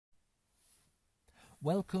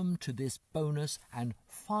Welcome to this bonus and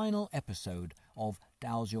final episode of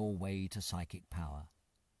Dow's Your Way to Psychic Power.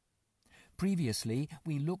 Previously,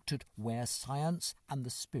 we looked at where science and the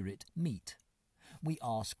spirit meet. We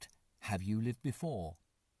asked, have you lived before?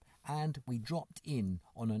 And we dropped in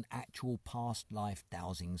on an actual past life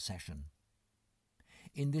dowsing session.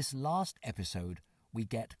 In this last episode, we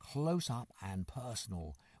get close up and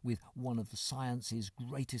personal with one of the science's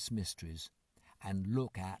greatest mysteries and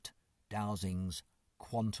look at dowsing's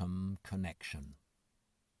quantum connection.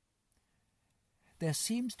 There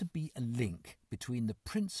seems to be a link between the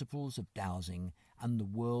principles of dowsing and the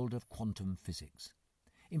world of quantum physics.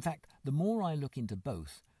 In fact, the more I look into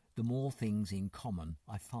both, the more things in common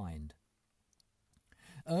I find.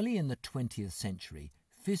 Early in the 20th century,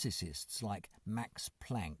 physicists like Max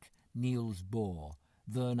Planck, Niels Bohr,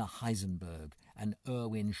 Werner Heisenberg and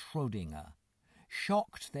Erwin Schrödinger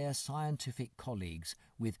shocked their scientific colleagues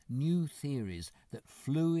with new theories that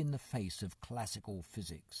flew in the face of classical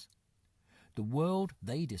physics. The world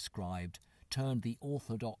they described turned the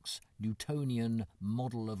orthodox Newtonian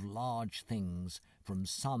model of large things, from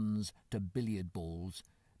suns to billiard balls,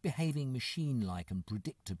 behaving machine-like and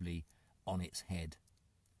predictably, on its head.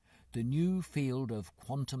 The new field of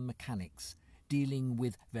quantum mechanics, dealing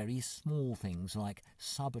with very small things like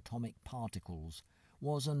subatomic particles,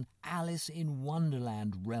 was an Alice in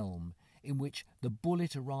Wonderland realm in which the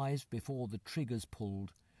bullet arrives before the trigger's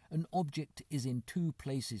pulled, an object is in two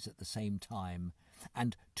places at the same time,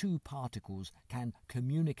 and two particles can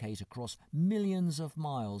communicate across millions of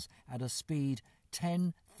miles at a speed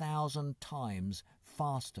 10,000 times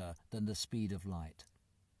faster than the speed of light.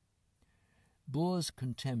 Bohr's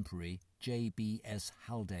contemporary J.B.S.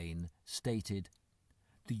 Haldane stated,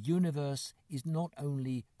 "The universe is not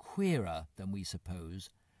only queerer than we suppose,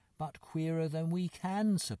 but queerer than we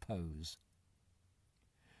can suppose."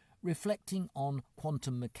 Reflecting on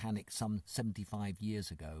quantum mechanics some 75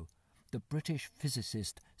 years ago, the British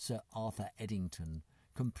physicist Sir Arthur Eddington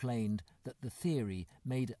complained that the theory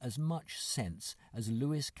made as much sense as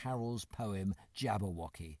Lewis Carroll's poem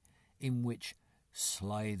Jabberwocky, in which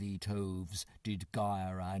 "slithy toves did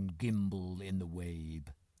gyre and gimble in the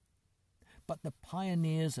wabe." But the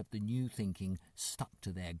pioneers of the new thinking stuck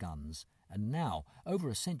to their guns, and now, over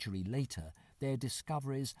a century later, their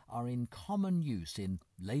discoveries are in common use in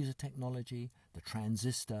laser technology, the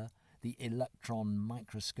transistor, the electron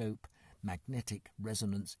microscope, magnetic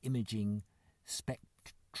resonance imaging,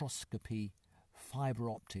 spectroscopy, fibre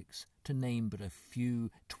optics, to name but a few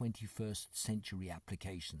 21st century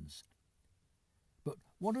applications. But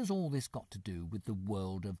what has all this got to do with the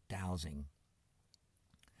world of dowsing?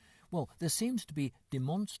 Well, there seems to be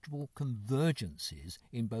demonstrable convergences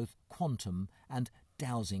in both quantum and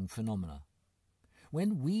dowsing phenomena.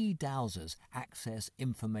 When we dowsers access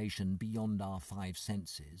information beyond our five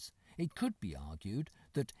senses, it could be argued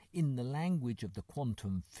that, in the language of the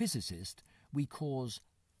quantum physicist, we cause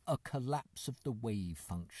a collapse of the wave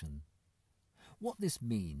function. What this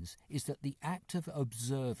means is that the act of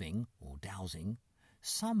observing, or dowsing,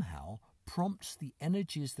 somehow prompts the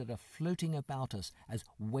energies that are floating about us as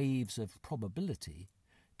waves of probability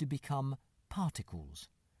to become particles,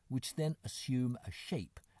 which then assume a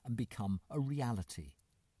shape and become a reality.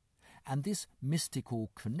 And this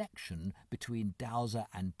mystical connection between dowser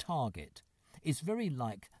and target is very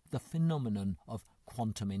like the phenomenon of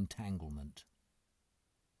quantum entanglement.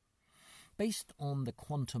 Based on the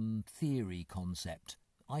quantum theory concept,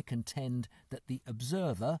 I contend that the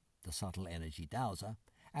observer, the subtle energy dowser,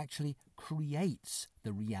 actually creates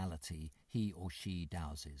the reality he or she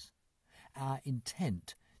dowses. Our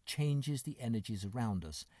intent changes the energies around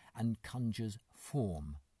us and conjures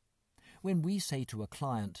form. When we say to a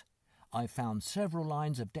client, "I've found several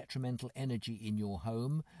lines of detrimental energy in your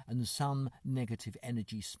home and some negative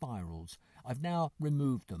energy spirals. I've now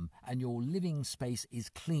removed them and your living space is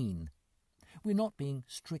clean," we're not being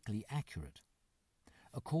strictly accurate.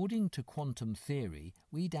 According to quantum theory,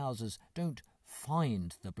 we dowsers don't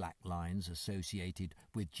find the black lines associated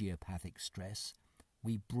with geopathic stress.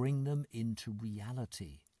 We bring them into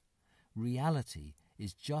reality. Reality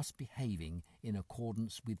is just behaving in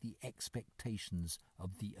accordance with the expectations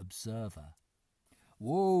of the observer.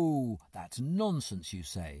 Whoa, that's nonsense, you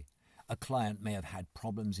say. A client may have had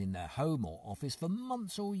problems in their home or office for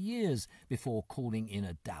months or years before calling in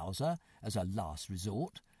a dowser as a last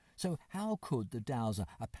resort. So how could the dowser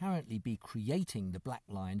apparently be creating the black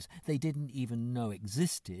lines they didn't even know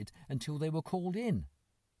existed until they were called in?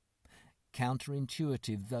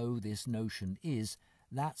 Counterintuitive though this notion is,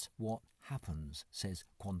 that's what happens, says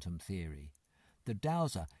quantum theory. The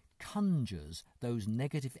dowser conjures those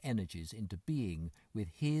negative energies into being with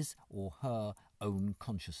his or her own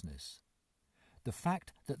consciousness. The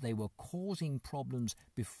fact that they were causing problems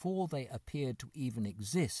before they appeared to even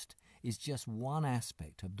exist is just one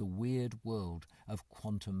aspect of the weird world of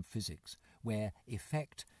quantum physics, where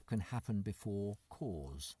effect can happen before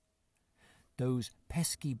cause. Those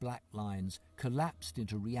pesky black lines collapsed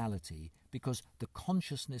into reality because the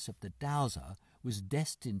consciousness of the dowser was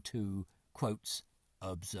destined to, quotes,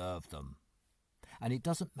 observe them. And it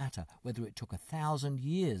doesn't matter whether it took 1,000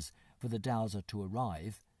 years for the dowser to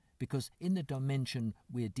arrive, because in the dimension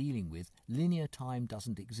we're dealing with, linear time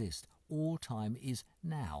doesn't exist. All time is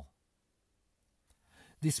now.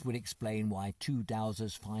 This would explain why two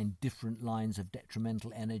dowsers find different lines of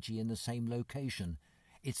detrimental energy in the same location.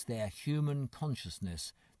 It's their human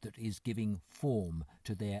consciousness that is giving form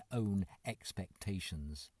to their own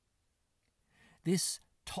expectations. This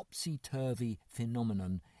topsy-turvy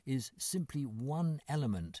phenomenon is simply one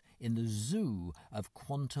element in the zoo of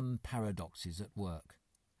quantum paradoxes at work.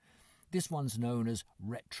 This one's known as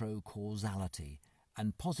retrocausality,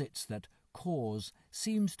 and posits that cause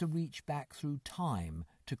seems to reach back through time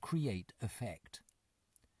to create effect.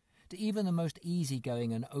 To even the most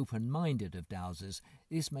easygoing and open-minded of dowsers,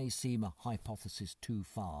 this may seem a hypothesis too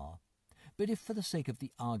far. But if for the sake of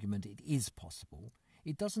the argument it is possible,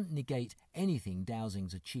 it doesn't negate anything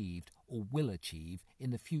dowsing's achieved or will achieve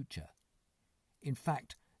in the future. In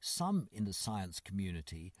fact, some in the science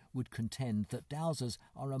community would contend that dowsers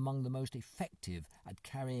are among the most effective at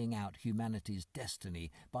carrying out humanity's destiny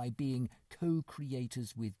by being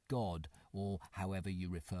co-creators with God, or however you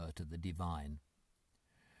refer to the divine.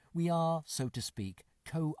 We are, so to speak,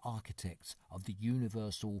 co-architects of the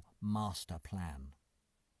universal master plan.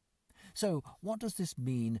 So, what does this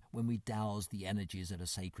mean when we douse the energies at a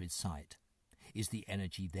sacred site? Is the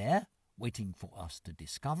energy there, waiting for us to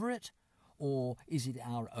discover it? Or is it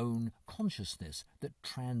our own consciousness that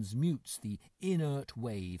transmutes the inert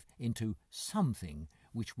wave into something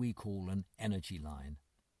which we call an energy line?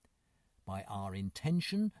 By our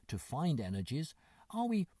intention to find energies, are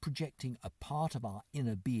we projecting a part of our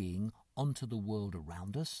inner being onto the world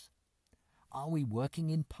around us? Are we working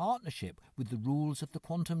in partnership with the rules of the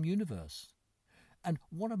quantum universe? And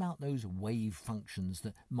what about those wave functions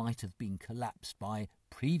that might have been collapsed by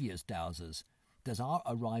previous dowsers? Does our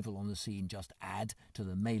arrival on the scene just add to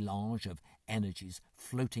the mélange of energies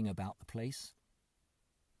floating about the place?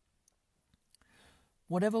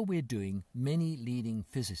 Whatever we're doing, many leading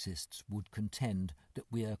physicists would contend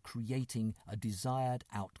that we are creating a desired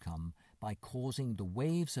outcome by causing the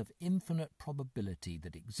waves of infinite probability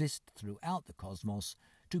that exist throughout the cosmos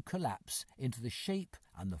to collapse into the shape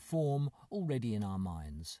and the form already in our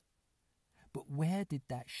minds. But where did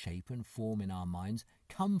that shape and form in our minds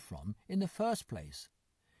come from in the first place?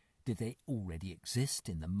 Did they already exist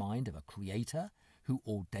in the mind of a creator who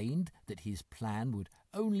ordained that his plan would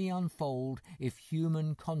only unfold if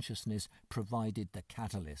human consciousness provided the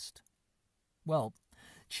catalyst? Well,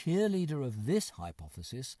 cheerleader of this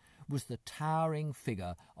hypothesis was the towering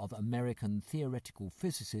figure of American theoretical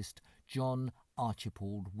physicist John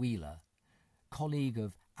Archibald Wheeler, colleague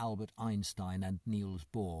of Albert Einstein and Niels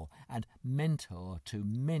Bohr, and mentor to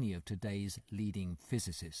many of today's leading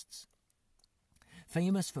physicists.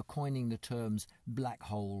 Famous for coining the terms black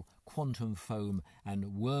hole, quantum foam, and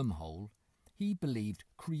wormhole, he believed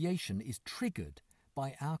creation is triggered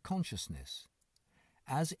by our consciousness.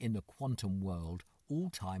 As in the quantum world, all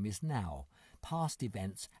time is now. Past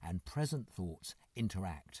events and present thoughts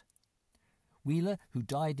interact. Wheeler, who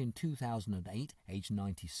died in 2008, aged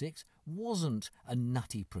 96, wasn't a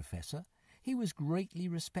nutty professor. He was greatly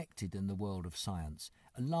respected in the world of science,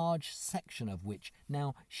 a large section of which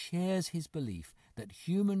now shares his belief that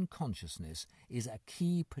human consciousness is a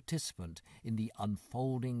key participant in the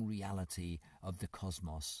unfolding reality of the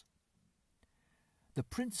cosmos. The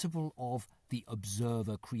principle of the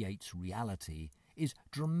observer creates reality is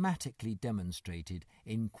dramatically demonstrated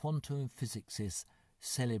in quantum physics'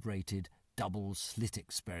 celebrated double-slit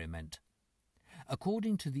experiment.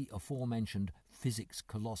 According to the aforementioned physics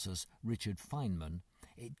colossus Richard Feynman,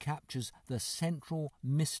 it captures the central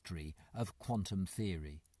mystery of quantum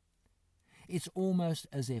theory. It's almost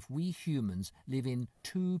as if we humans live in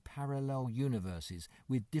two parallel universes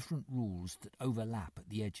with different rules that overlap at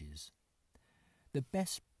the edges. The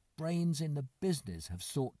best brains in the business have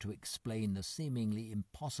sought to explain the seemingly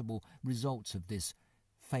impossible results of this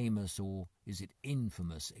famous, or is it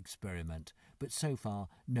infamous, experiment, but so far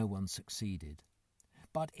no one succeeded.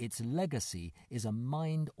 But its legacy is a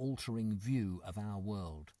mind-altering view of our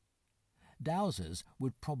world. Dowsers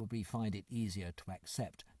would probably find it easier to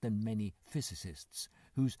accept than many physicists,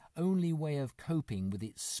 whose only way of coping with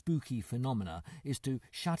its spooky phenomena is to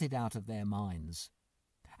shut it out of their minds.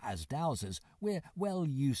 As dowsers, we're well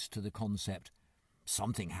used to the concept,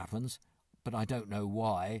 something happens, but I don't know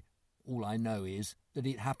why. All I know is that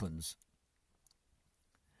it happens.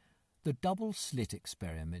 The double slit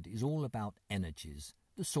experiment is all about energies,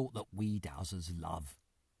 the sort that we dowsers love.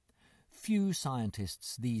 Few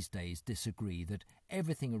scientists these days disagree that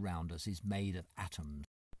everything around us is made of atoms,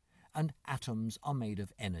 and atoms are made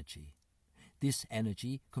of energy. This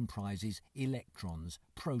energy comprises electrons,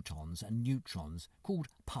 protons and neutrons, called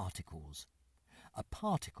particles. A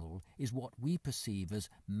particle is what we perceive as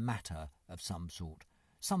matter of some sort,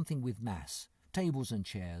 something with mass. Tables and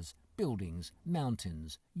chairs, buildings,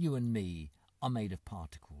 mountains, you and me are made of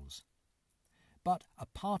particles. But a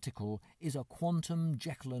particle is a quantum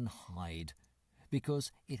Jekyll and Hyde,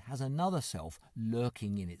 because it has another self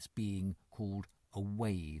lurking in its being called a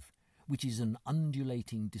wave, which is an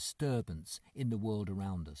undulating disturbance in the world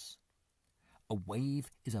around us. A wave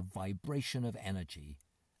is a vibration of energy.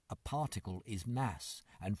 A particle is mass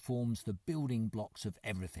and forms the building blocks of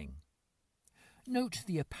everything. Note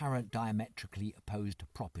the apparent diametrically opposed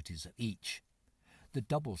properties of each. The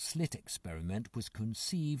double slit experiment was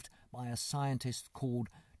conceived by a scientist called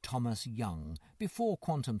Thomas Young before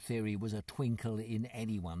quantum theory was a twinkle in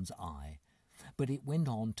anyone's eye, but it went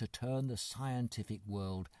on to turn the scientific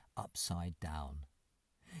world upside down.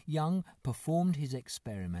 Young performed his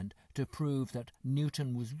experiment to prove that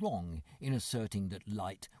Newton was wrong in asserting that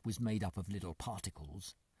light was made up of little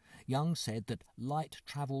particles. Young said that light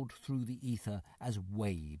travelled through the ether as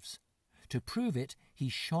waves. To prove it, he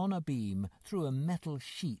shone a beam through a metal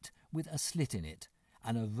sheet with a slit in it,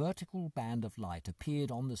 and a vertical band of light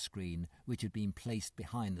appeared on the screen which had been placed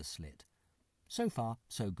behind the slit. So far,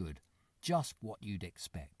 so good. Just what you'd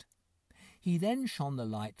expect. He then shone the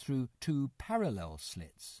light through two parallel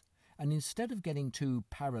slits, and instead of getting two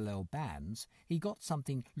parallel bands, he got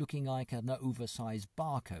something looking like an oversized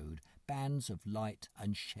barcode, bands of light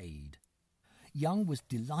and shade. Young was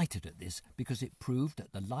delighted at this because it proved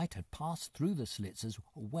that the light had passed through the slits as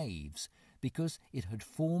waves, because it had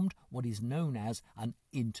formed what is known as an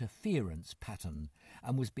interference pattern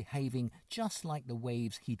and was behaving just like the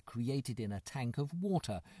waves he'd created in a tank of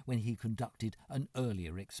water when he conducted an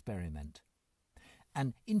earlier experiment.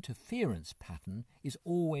 An interference pattern is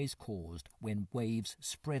always caused when waves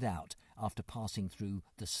spread out after passing through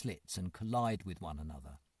the slits and collide with one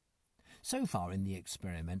another. So far in the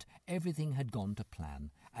experiment, everything had gone to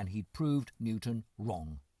plan, and he'd proved Newton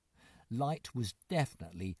wrong. Light was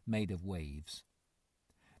definitely made of waves.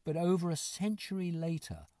 But over a century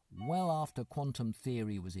later, well after quantum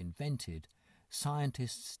theory was invented,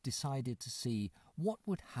 scientists decided to see what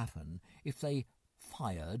would happen if they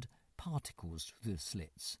fired particles through the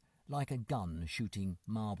slits, like a gun shooting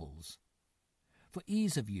marbles. For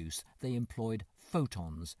ease of use, they employed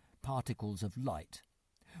photons, particles of light.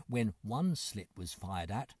 When one slit was fired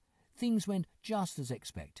at, things went just as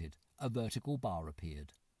expected. A vertical bar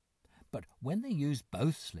appeared. But when they used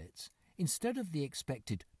both slits, instead of the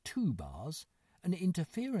expected two bars, an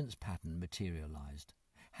interference pattern materialized.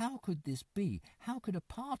 How could this be? How could a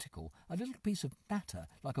particle, a little piece of matter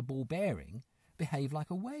like a ball bearing, behave like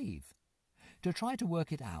a wave? To try to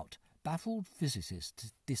work it out, baffled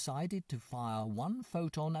physicists decided to fire one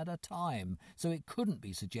photon at a time so it couldn't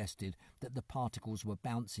be suggested that the particles were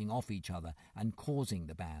bouncing off each other and causing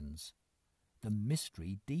the bands. The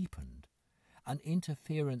mystery deepened. An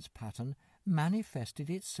interference pattern manifested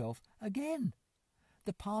itself again.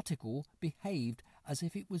 The particle behaved as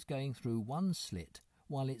if it was going through one slit,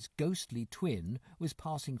 while its ghostly twin was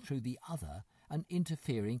passing through the other and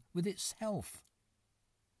interfering with itself.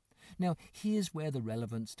 Now, here's where the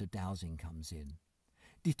relevance to dowsing comes in.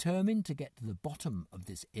 Determined to get to the bottom of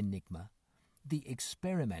this enigma, the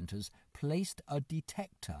experimenters placed a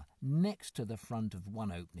detector next to the front of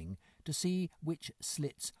one opening to see which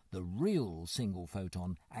slits the real single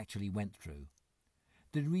photon actually went through.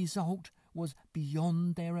 The result was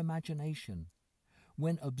beyond their imagination.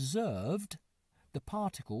 When observed, the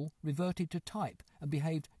particle reverted to type and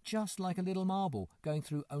behaved just like a little marble, going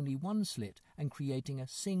through only one slit and creating a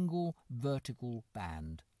single vertical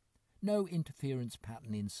band. No interference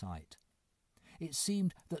pattern in sight. It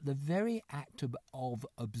seemed that the very act of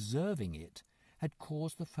observing it had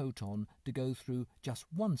caused the photon to go through just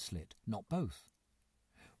one slit, not both.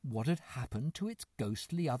 What had happened to its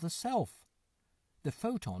ghostly other self? The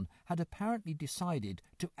photon had apparently decided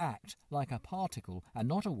to act like a particle and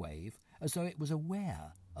not a wave, as though it was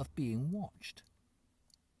aware of being watched.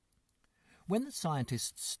 When the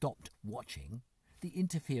scientists stopped watching, the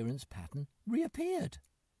interference pattern reappeared.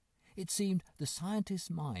 It seemed the scientists'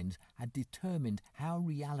 minds had determined how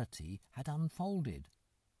reality had unfolded.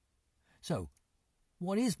 So,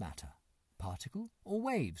 what is matter? Particle or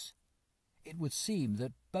waves? It would seem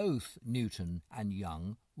that both Newton and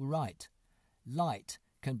Young were right. Light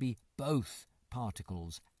can be both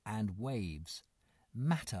particles and waves.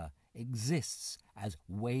 Matter exists as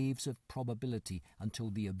waves of probability until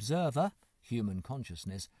the observer, human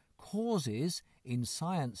consciousness, causes, in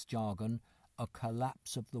science jargon, a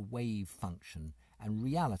collapse of the wave function and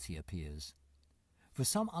reality appears. For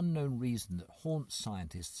some unknown reason that haunts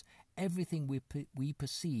scientists, everything we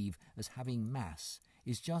perceive as having mass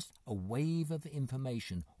is just a wave of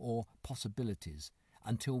information or possibilities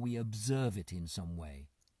until we observe it in some way.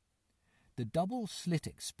 The double slit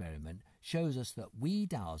experiment shows us that we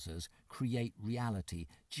dowsers create reality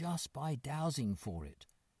just by dowsing for it,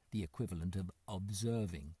 the equivalent of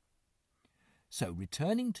observing. So,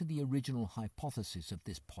 returning to the original hypothesis of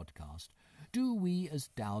this podcast, do we as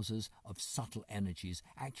dowsers of subtle energies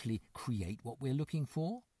actually create what we're looking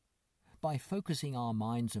for? By focusing our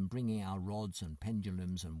minds and bringing our rods and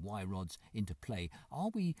pendulums and Y-rods into play, are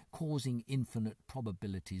we causing infinite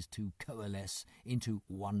probabilities to coalesce into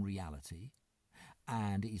one reality?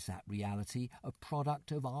 And is that reality a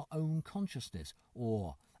product of our own consciousness,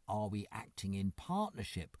 or are we acting in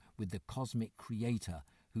partnership with the cosmic creator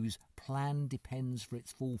whose plan depends for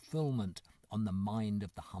its fulfillment on the mind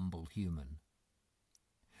of the humble human?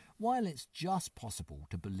 While it's just possible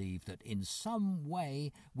to believe that in some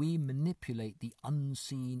way we manipulate the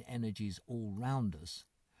unseen energies all round us,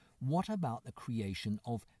 what about the creation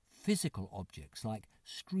of physical objects like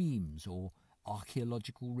streams or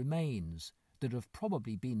archaeological remains that have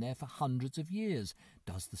probably been there for hundreds of years?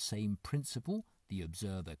 Does the same principle, the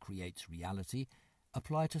observer creates reality,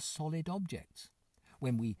 apply to solid objects?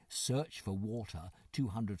 When we search for water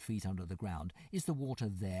 200 feet under the ground, is the water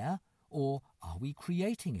there, or are we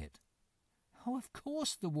creating it? Oh, of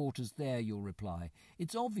course the water's there, you'll reply.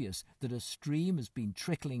 It's obvious that a stream has been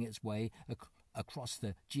trickling its way across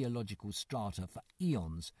the geological strata for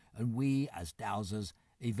eons, and we, as dowsers,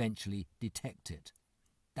 eventually detect it.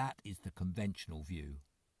 That is the conventional view.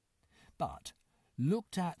 But,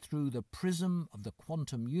 looked at through the prism of the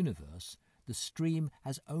quantum universe, the stream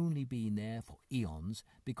has only been there for eons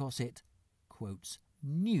because it, quotes,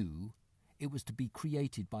 knew it was to be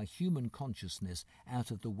created by human consciousness out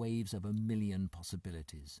of the waves of a million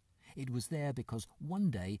possibilities. It was there because one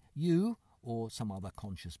day you, or some other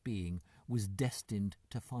conscious being, was destined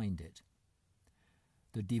to find it.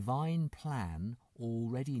 The divine plan,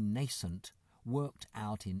 already nascent, worked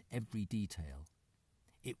out in every detail.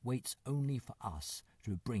 It waits only for us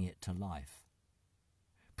to bring it to life.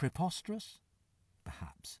 Preposterous?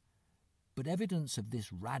 Perhaps. But evidence of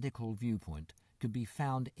this radical viewpoint could be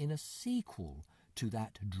found in a sequel to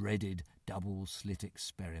that dreaded double-slit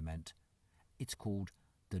experiment. It's called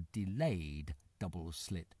the delayed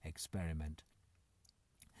double-slit experiment.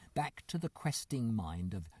 Back to the questing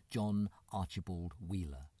mind of John Archibald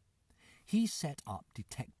Wheeler. He set up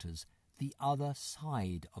detectors the other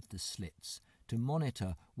side of the slits to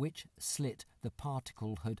monitor which slit the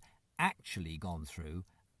particle had actually gone through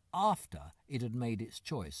after it had made its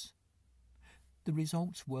choice. The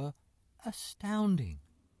results were astounding.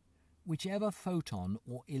 Whichever photon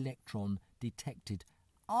or electron detected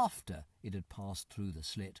after it had passed through the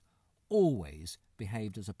slit always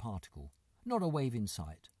behaved as a particle, not a wave in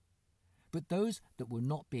sight. But those that were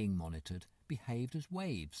not being monitored behaved as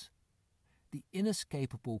waves. The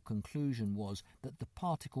inescapable conclusion was that the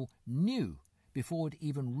particle knew before it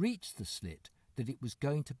even reached the slit that it was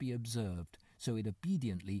going to be observed, so it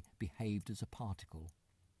obediently behaved as a particle.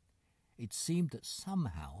 It seemed that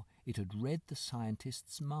somehow it had read the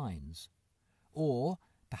scientists' minds. Or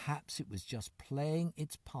perhaps it was just playing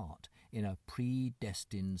its part in a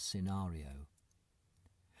predestined scenario.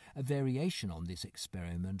 A variation on this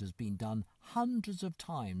experiment has been done hundreds of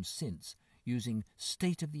times since, using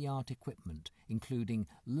state-of-the-art equipment, including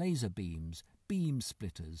laser beams, beam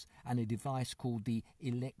splitters, and a device called the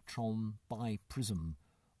electron biprism,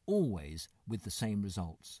 always with the same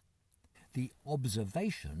results. The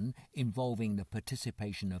observation involving the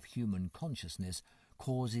participation of human consciousness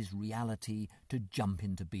causes reality to jump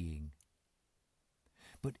into being.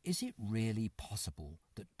 But is it really possible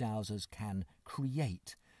that dowsers can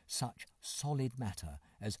create such solid matter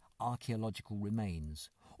as archaeological remains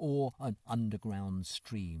or an underground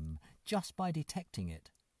stream just by detecting it?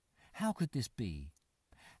 How could this be?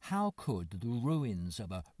 How could the ruins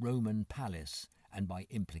of a Roman palace, and by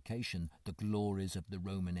implication the glories of the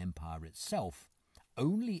Roman Empire itself,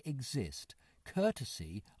 only exist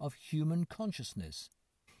courtesy of human consciousness.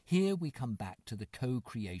 Here we come back to the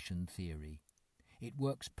co-creation theory. It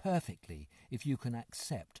works perfectly if you can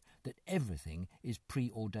accept that everything is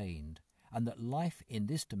preordained and that life in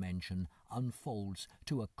this dimension unfolds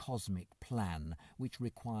to a cosmic plan which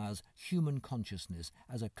requires human consciousness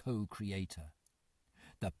as a co-creator.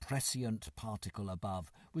 The prescient particle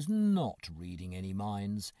above was not reading any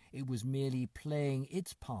minds, it was merely playing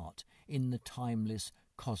its part in the timeless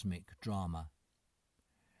cosmic drama.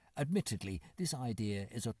 Admittedly, this idea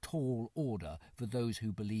is a tall order for those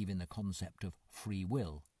who believe in the concept of free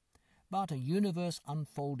will, but a universe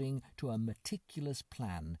unfolding to a meticulous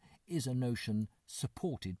plan is a notion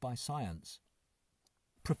supported by science.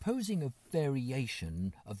 Proposing a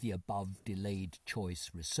variation of the above delayed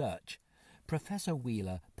choice research, Professor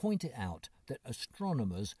Wheeler pointed out that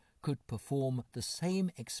astronomers could perform the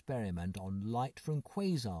same experiment on light from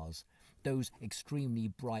quasars, those extremely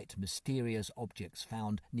bright, mysterious objects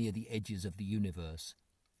found near the edges of the universe.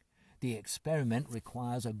 The experiment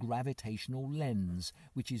requires a gravitational lens,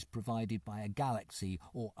 which is provided by a galaxy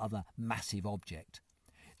or other massive object.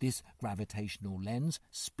 This gravitational lens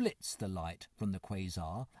splits the light from the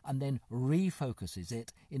quasar and then refocuses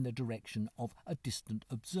it in the direction of a distant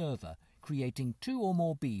observer, creating two or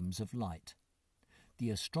more beams of light. The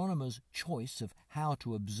astronomer's choice of how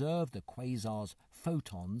to observe the quasar's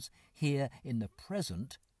photons here in the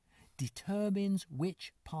present determines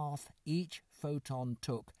which path each photon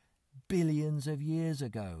took billions of years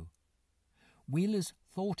ago. Wheeler's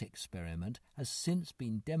thought experiment has since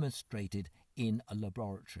been demonstrated in a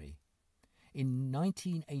laboratory. In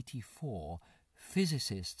 1984,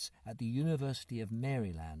 physicists at the University of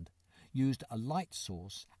Maryland used a light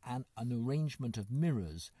source and an arrangement of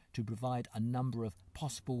mirrors to provide a number of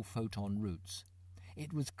possible photon routes.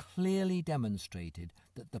 It was clearly demonstrated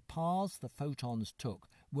that the paths the photons took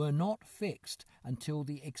were not fixed until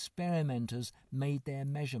the experimenters made their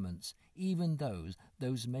measurements, even though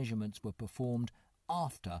those measurements were performed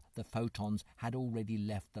after the photons had already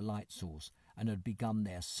left the light source and had begun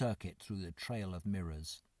their circuit through the trail of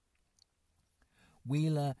mirrors.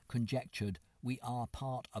 Wheeler conjectured we are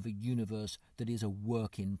part of a universe that is a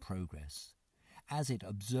work in progress. As it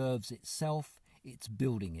observes itself, it's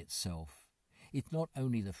building itself. It's not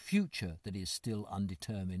only the future that is still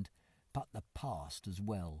undetermined, but the past as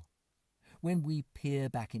well. When we peer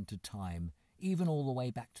back into time, even all the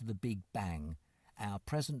way back to the Big Bang, our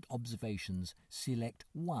present observations select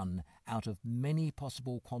one out of many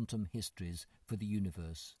possible quantum histories for the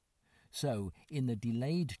universe. So, in the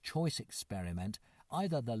delayed choice experiment,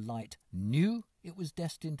 either the light knew it was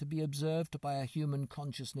destined to be observed by a human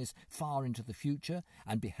consciousness far into the future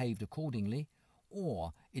and behaved accordingly,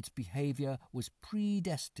 or its behaviour was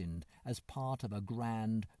predestined as part of a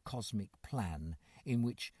grand cosmic plan in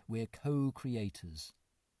which we're co-creators.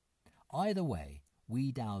 Either way,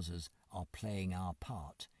 we Dowsers are playing our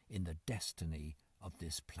part in the destiny of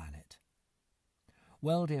this planet.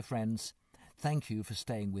 Well, dear friends, thank you for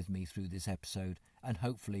staying with me through this episode and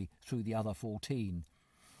hopefully through the other 14.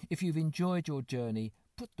 If you've enjoyed your journey,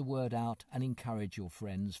 put the word out and encourage your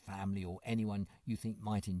friends, family or anyone you think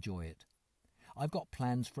might enjoy it. I've got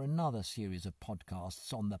plans for another series of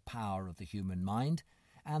podcasts on the power of the human mind,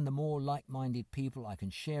 and the more like-minded people I can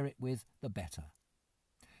share it with, the better.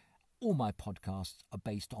 All my podcasts are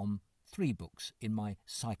based on 3 books in my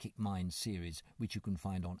Psychic Mind series, which you can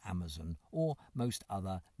find on Amazon or most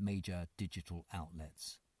other major digital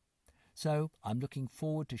outlets. So I'm looking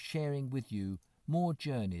forward to sharing with you more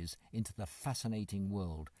journeys into the fascinating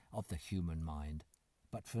world of the human mind.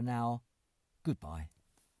 But for now, goodbye.